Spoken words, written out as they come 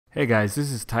Hey guys,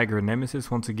 this is Tiger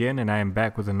Nemesis once again, and I am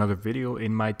back with another video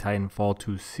in my TitanFall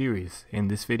 2 series. In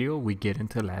this video, we get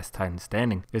into Last Titan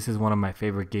Standing. This is one of my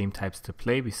favorite game types to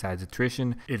play besides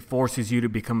attrition. It forces you to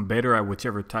become better at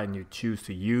whichever Titan you choose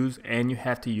to use, and you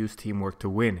have to use teamwork to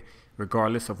win.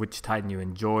 Regardless of which Titan you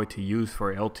enjoy to use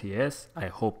for LTS, I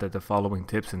hope that the following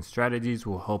tips and strategies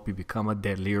will help you become a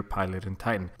deadlier pilot in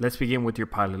Titan. Let's begin with your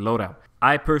pilot loadout.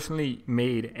 I personally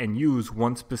made and use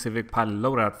one specific pilot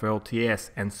loadout for LTS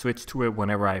and switch to it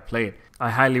whenever I play it. I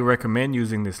highly recommend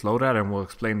using this loadout and will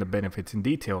explain the benefits in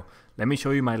detail. Let me show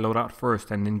you my loadout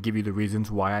first and then give you the reasons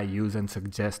why I use and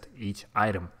suggest each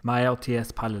item. My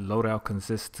LTS pilot loadout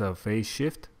consists of phase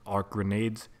shift, arc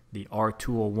grenades, the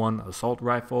R201 assault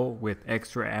rifle with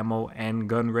extra ammo and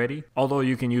gun ready, although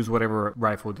you can use whatever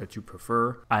rifle that you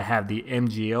prefer. I have the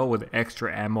MGL with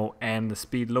extra ammo and the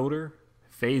speed loader,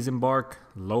 phase embark,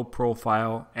 low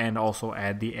profile, and also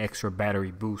add the extra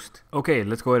battery boost. Okay,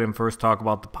 let's go ahead and first talk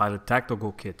about the pilot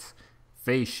tactical kits.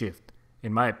 Phase shift.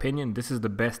 In my opinion, this is the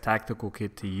best tactical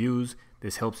kit to use.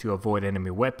 This helps you avoid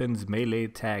enemy weapons, melee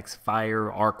attacks,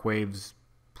 fire, arc waves,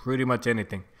 pretty much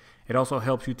anything. It also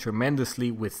helps you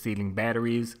tremendously with stealing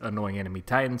batteries, annoying enemy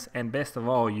titans, and best of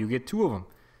all, you get two of them.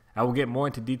 I will get more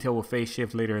into detail with phase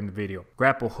shift later in the video.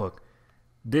 Grapple hook.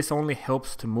 This only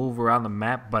helps to move around the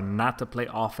map, but not to play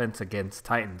offense against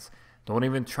titans. Don't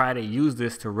even try to use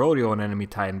this to rodeo an enemy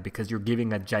titan because you're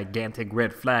giving a gigantic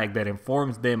red flag that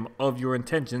informs them of your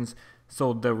intentions,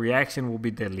 so the reaction will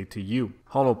be deadly to you.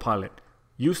 Hollow pilot.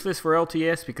 Useless for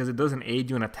LTS because it doesn't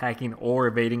aid you in attacking or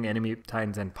evading enemy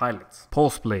titans and pilots.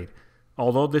 Pulse blade.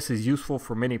 Although this is useful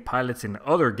for many pilots in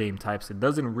other game types, it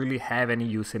doesn't really have any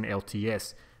use in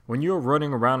LTS. When you're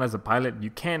running around as a pilot, you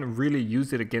can't really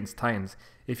use it against titans.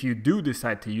 If you do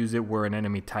decide to use it where an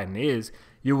enemy titan is,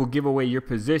 you will give away your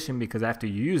position because after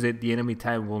you use it, the enemy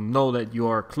titan will know that you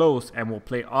are close and will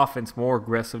play offense more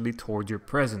aggressively towards your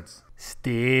presence.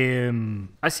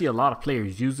 Stim. I see a lot of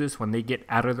players use this when they get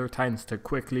out of their titans to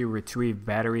quickly retrieve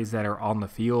batteries that are on the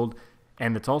field,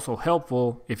 and it's also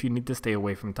helpful if you need to stay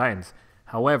away from titans.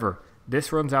 However,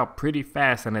 this runs out pretty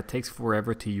fast and it takes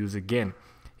forever to use again.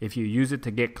 If you use it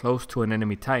to get close to an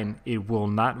enemy titan, it will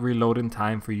not reload in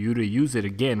time for you to use it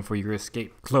again for your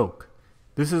escape. Cloak.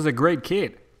 This is a great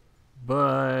kit,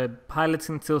 but pilots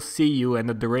can still see you and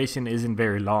the duration isn't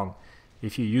very long.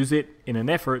 If you use it in an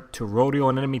effort to rodeo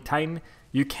an enemy titan,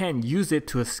 you can use it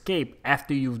to escape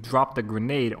after you've dropped the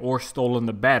grenade or stolen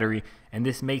the battery, and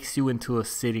this makes you into a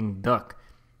sitting duck.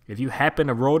 If you happen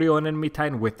to rodeo an enemy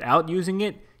titan without using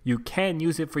it, you can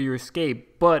use it for your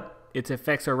escape, but its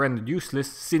effects are rendered useless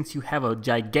since you have a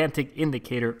gigantic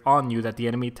indicator on you that the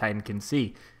enemy titan can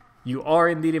see. You are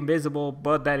indeed invisible,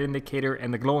 but that indicator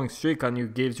and the glowing streak on you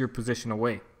gives your position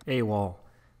away. AWOL.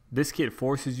 This kit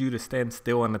forces you to stand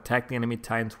still and attack the enemy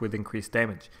titans with increased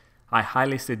damage. I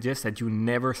highly suggest that you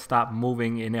never stop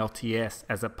moving in LTS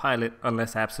as a pilot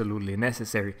unless absolutely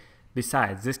necessary.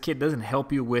 Besides, this kit doesn't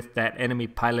help you with that enemy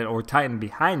pilot or titan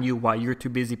behind you while you're too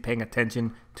busy paying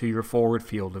attention to your forward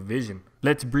field of vision.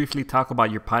 Let's briefly talk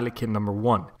about your pilot kit number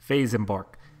 1, phase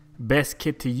embark. Best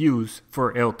kit to use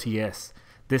for LTS.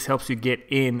 This helps you get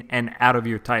in and out of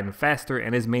your titan faster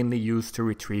and is mainly used to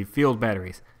retrieve field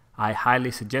batteries. I highly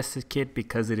suggest this kit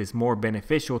because it is more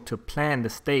beneficial to plan to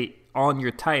stay on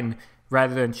your titan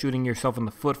rather than shooting yourself in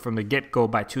the foot from the get-go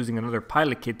by choosing another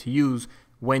pilot kit to use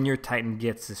when your titan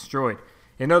gets destroyed.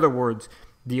 In other words,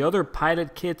 the other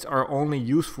pilot kits are only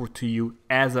useful to you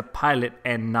as a pilot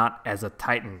and not as a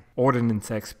titan. Ordnance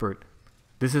expert.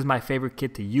 This is my favorite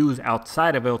kit to use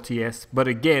outside of LTS, but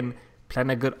again, plan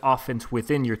a good offense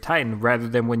within your titan rather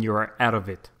than when you are out of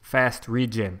it. Fast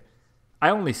regen. I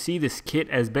only see this kit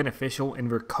as beneficial in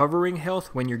recovering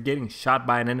health when you're getting shot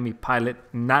by an enemy pilot,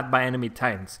 not by enemy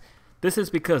titans. This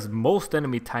is because most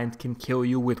enemy titans can kill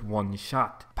you with one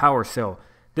shot. Power cell.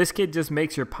 This kit just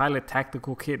makes your pilot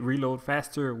tactical kit reload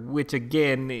faster, which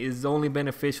again is only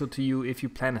beneficial to you if you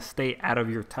plan to stay out of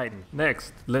your titan.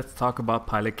 Next, let's talk about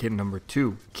pilot kit number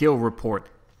 2, kill report.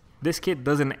 This kit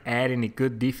doesn't add any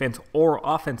good defense or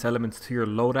offense elements to your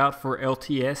loadout for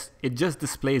LTS, it just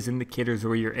displays indicators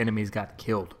where your enemies got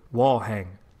killed. Wall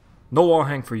hang. No wall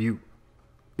hang for you.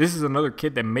 This is another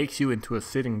kit that makes you into a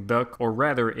sitting duck, or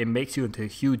rather it makes you into a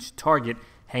huge target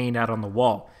hanging out on the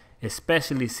wall,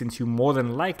 especially since you more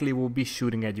than likely will be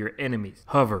shooting at your enemies.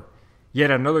 Hover.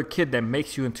 Yet another kit that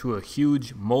makes you into a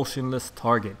huge motionless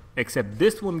target, except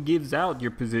this one gives out your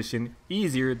position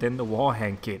easier than the wall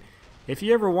hang kit. If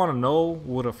you ever want to know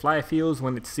what a fly feels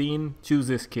when it's seen, choose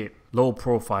this kit. Low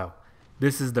profile.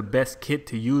 This is the best kit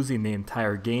to use in the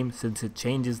entire game since it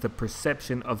changes the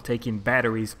perception of taking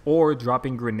batteries or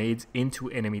dropping grenades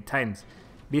into enemy titans.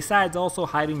 besides also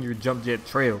hiding your jump jet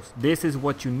trails. This is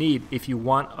what you need if you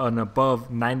want an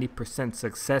above 90%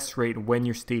 success rate when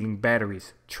you're stealing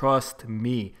batteries. Trust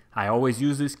me, I always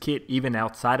use this kit even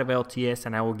outside of LTS,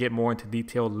 and I will get more into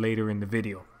detail later in the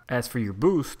video. As for your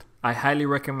boost, I highly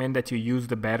recommend that you use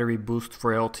the battery boost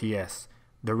for LTS.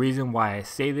 The reason why I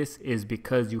say this is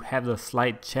because you have the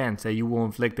slight chance that you will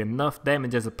inflict enough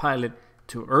damage as a pilot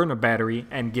to earn a battery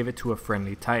and give it to a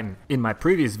friendly Titan. In my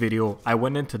previous video, I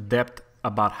went into depth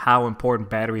about how important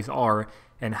batteries are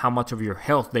and how much of your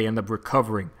health they end up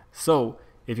recovering. So,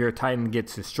 if your Titan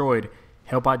gets destroyed,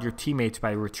 help out your teammates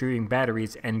by retrieving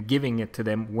batteries and giving it to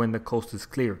them when the coast is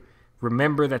clear.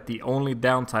 Remember that the only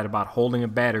downside about holding a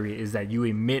battery is that you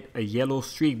emit a yellow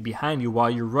streak behind you while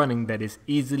you're running that is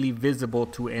easily visible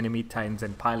to enemy Titans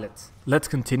and pilots. Let's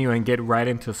continue and get right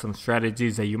into some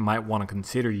strategies that you might want to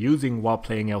consider using while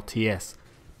playing LTS.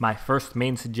 My first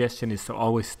main suggestion is to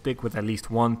always stick with at least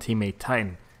one teammate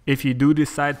Titan. If you do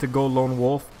decide to go lone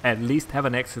wolf, at least have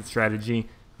an exit strategy,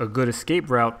 a good escape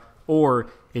route,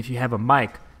 or if you have a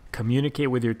mic,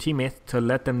 communicate with your teammates to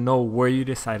let them know where you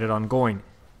decided on going.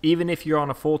 Even if you're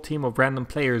on a full team of random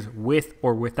players with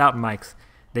or without mics,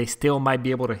 they still might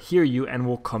be able to hear you and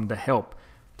will come to help.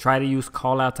 Try to use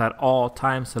callouts at all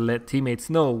times to let teammates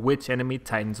know which enemy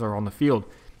Titans are on the field.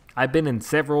 I've been in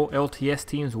several LTS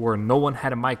teams where no one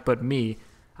had a mic but me.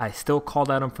 I still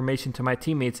called out information to my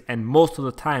teammates, and most of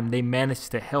the time they managed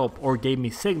to help or gave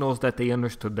me signals that they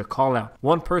understood the callout.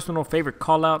 One personal favorite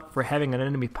callout for having an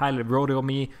enemy pilot rodeo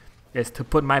me is to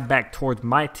put my back towards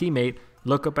my teammate,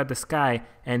 look up at the sky,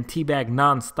 and teabag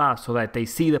non-stop so that they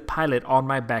see the pilot on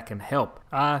my back and help.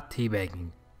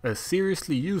 Teabagging. A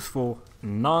seriously useful,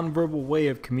 non-verbal way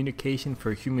of communication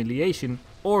for humiliation,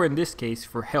 or in this case,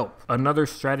 for help. Another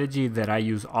strategy that I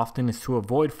use often is to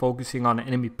avoid focusing on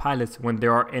enemy pilots when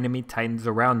there are enemy Titans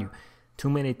around you.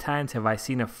 Too many times have I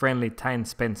seen a friendly Titan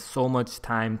spend so much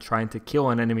time trying to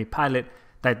kill an enemy pilot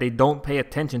that they don't pay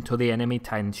attention to the enemy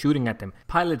Titan shooting at them.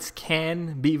 Pilots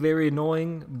can be very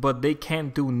annoying, but they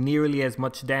can't do nearly as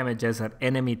much damage as an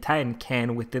enemy Titan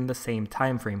can within the same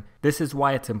time frame. This is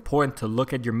why it's important to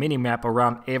look at your minimap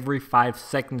around every 5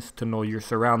 seconds to know your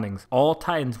surroundings. All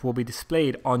Titans will be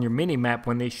displayed on your minimap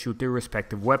when they shoot their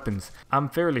respective weapons. I'm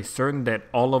fairly certain that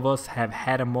all of us have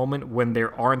had a moment when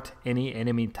there aren't any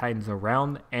enemy Titans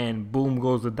around and boom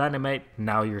goes the dynamite,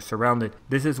 now you're surrounded.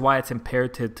 This is why it's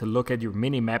imperative to look at your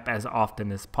minimap as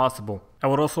often as possible. I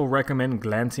would also recommend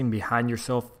glancing behind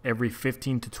yourself every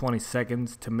 15 to 20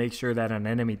 seconds to make sure that an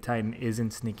enemy Titan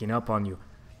isn't sneaking up on you.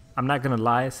 I'm not gonna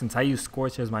lie, since I use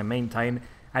Scorch as my main Titan,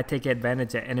 I take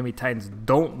advantage that enemy Titans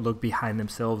don't look behind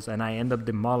themselves and I end up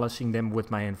demolishing them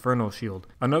with my Inferno Shield.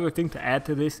 Another thing to add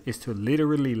to this is to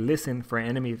literally listen for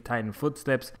enemy Titan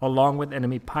footsteps along with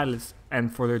enemy pilots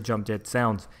and for their jump jet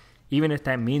sounds, even if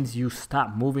that means you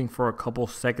stop moving for a couple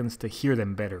seconds to hear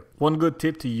them better. One good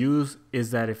tip to use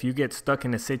is that if you get stuck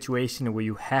in a situation where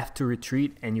you have to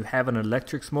retreat and you have an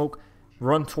electric smoke,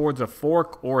 run towards a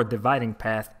fork or a dividing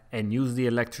path and use the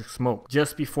electric smoke.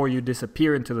 Just before you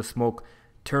disappear into the smoke,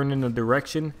 turn in a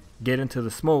direction, get into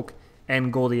the smoke,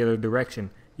 and go the other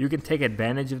direction. You can take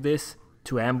advantage of this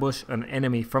to ambush an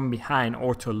enemy from behind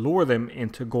or to lure them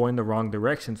into going the wrong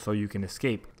direction so you can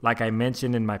escape. Like I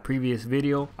mentioned in my previous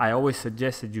video, I always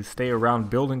suggest that you stay around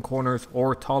building corners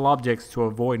or tall objects to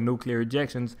avoid nuclear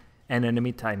ejections and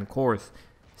enemy Titan cores.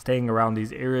 Staying around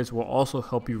these areas will also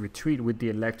help you retreat with the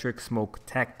electric smoke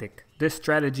tactic. This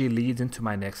strategy leads into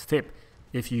my next tip.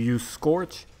 If you use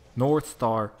Scorch, North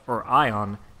Star, or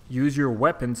Ion, use your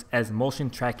weapons as motion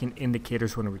tracking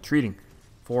indicators when retreating.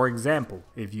 For example,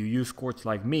 if you use Scorch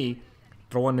like me,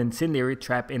 throw an incendiary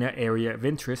trap in an area of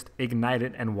interest, ignite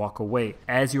it, and walk away.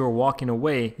 As you are walking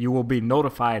away, you will be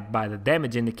notified by the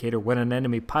damage indicator when an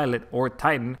enemy pilot or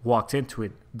Titan walks into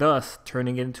it, thus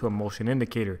turning it into a motion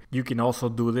indicator. You can also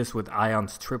do this with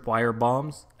Ion's tripwire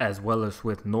bombs, as well as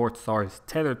with North Star's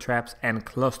tether traps and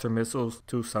cluster missiles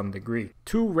to some degree.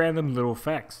 2 random little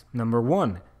facts. Number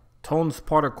 1. Tone's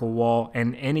particle wall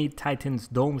and any Titan's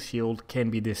dome shield can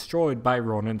be destroyed by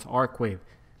Ronin's arc wave.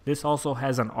 This also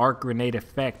has an arc grenade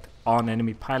effect on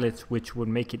enemy pilots, which would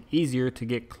make it easier to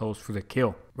get close for the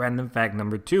kill. Random fact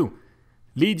number 2.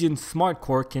 Legion's Smart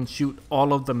Core can shoot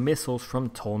all of the missiles from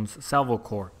Tone's Salvo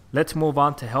Core. Let's move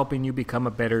on to helping you become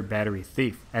a better battery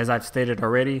thief. As I've stated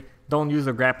already, don't use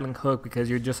a grappling hook because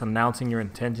you're just announcing your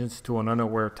intentions to an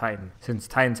unaware Titan. Since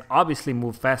Titans obviously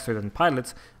move faster than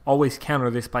pilots, always counter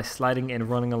this by sliding and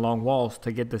running along walls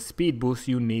to get the speed boost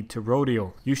you need to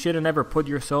rodeo. You shouldn't ever put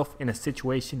yourself in a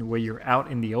situation where you're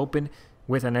out in the open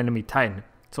with an enemy Titan.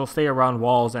 so stay around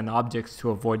walls and objects to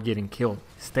avoid getting killed.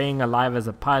 Staying alive as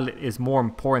a pilot is more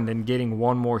important than getting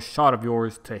one more shot of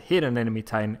yours to hit an enemy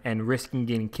Titan and risking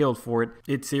getting killed for it.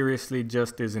 It seriously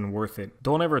just isn't worth it.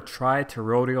 Don't ever try to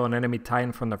rodeo an enemy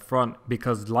Titan from the front,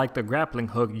 because like the grappling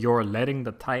hook, you're letting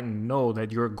the Titan know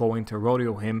that you're going to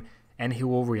rodeo him and he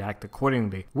will react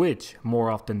accordingly, which more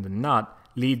often than not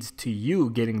leads to you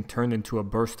getting turned into a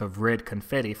burst of red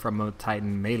confetti from a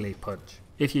Titan melee punch.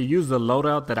 If you use the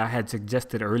loadout that I had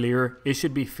suggested earlier, it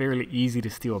should be fairly easy to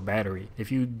steal a battery.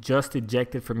 If you just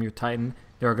ejected from your Titan,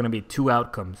 there are going to be two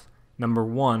outcomes. Number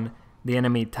one, the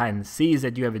enemy Titan sees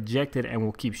that you have ejected and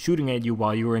will keep shooting at you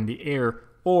while you are in the air,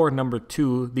 or number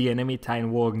two, the enemy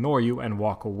Titan will ignore you and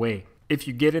walk away. If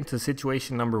you get into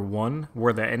situation number one,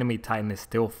 where the enemy Titan is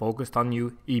still focused on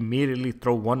you, immediately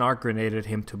throw one arc grenade at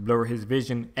him to blur his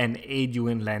vision and aid you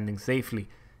in landing safely.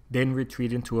 Then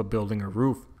retreat into a building or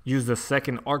roof. Use the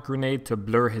second arc grenade to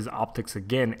blur his optics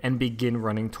again and begin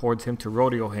running towards him to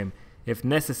rodeo him. If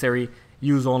necessary,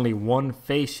 use only one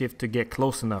phase shift to get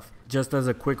close enough. Just as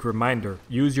a quick reminder,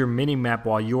 use your mini-map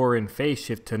while you are in phase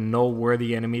shift to know where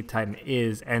the enemy Titan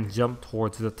is and jump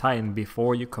towards the Titan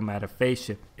before you come out of phase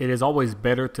shift. It is always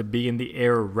better to be in the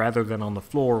air rather than on the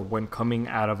floor when coming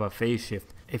out of a phase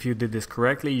shift. If you did this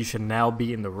correctly, you should now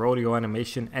be in the rodeo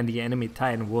animation and the enemy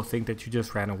Titan will think that you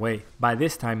just ran away. By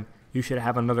this time, you should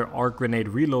have another arc grenade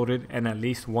reloaded and at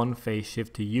least one phase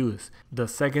shift to use. The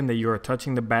second that you are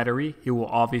touching the battery, he will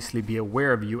obviously be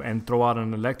aware of you and throw out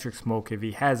an electric smoke if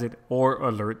he has it, or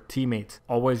alert teammates.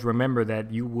 Always remember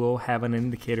that you will have an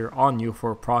indicator on you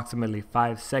for approximately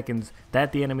 5 seconds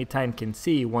that the enemy Titan can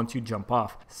see once you jump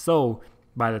off. So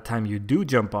by the time you do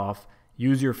jump off,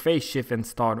 use your phase shift and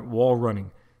start wall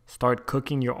running. Start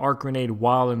cooking your arc grenade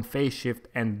while in phase shift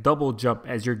and double jump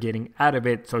as you're getting out of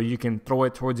it so you can throw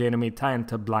it towards the enemy Titan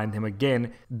to blind him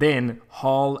again, then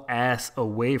haul ass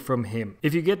away from him.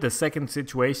 If you get the second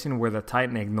situation where the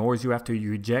Titan ignores you after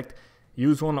you eject,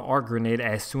 use one arc grenade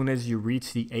as soon as you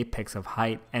reach the apex of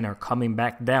height and are coming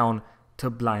back down to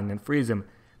blind and freeze him.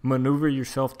 Maneuver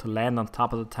yourself to land on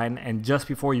top of the Titan, and just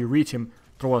before you reach him,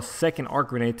 throw a second arc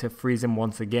grenade to freeze him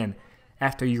once again.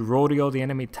 After you rodeo the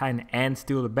enemy Titan and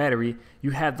steal the battery,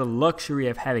 you have the luxury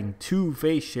of having 2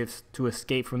 phase shifts to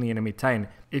escape from the enemy Titan.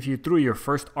 If you threw your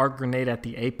first arc grenade at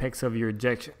the apex of your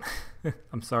ejection,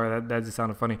 I'm sorry, that just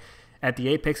sounded funny. At the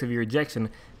apex of your ejection,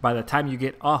 by the time you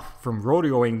get off from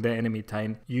rodeoing the enemy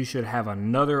Titan, you should have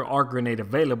another arc grenade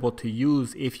available to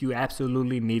use if you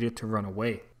absolutely needed to run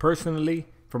away. Personally,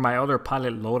 for my other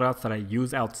pilot loadouts that I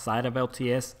use outside of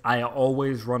LTS, I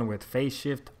always run with phase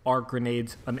shift, arc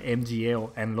grenades, an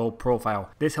MGL, and low profile.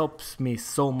 This helps me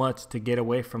so much to get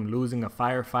away from losing a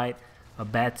firefight, a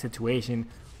bad situation,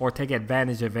 or take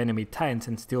advantage of enemy Titans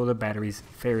and steal the batteries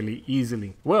fairly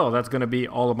easily. Well, that's going to be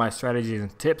all of my strategies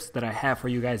and tips that I have for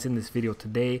you guys in this video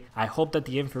today. I hope that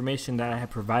the information that I have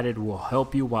provided will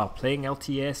help you while playing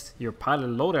LTS, your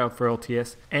pilot loadout for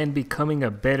LTS, and becoming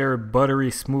a better, buttery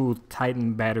smooth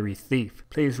Titan battery thief.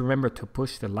 Please remember to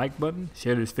push the like button,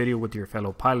 share this video with your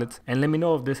fellow pilots, and let me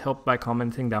know if this helped by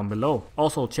commenting down below.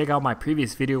 Also, check out my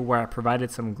previous video where I provided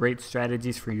some great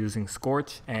strategies for using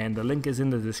Scorch, and the link is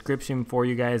in the description for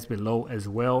you guys below as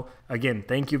well. Again,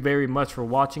 thank you very much for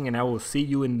watching, and I will see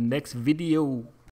you in the next video.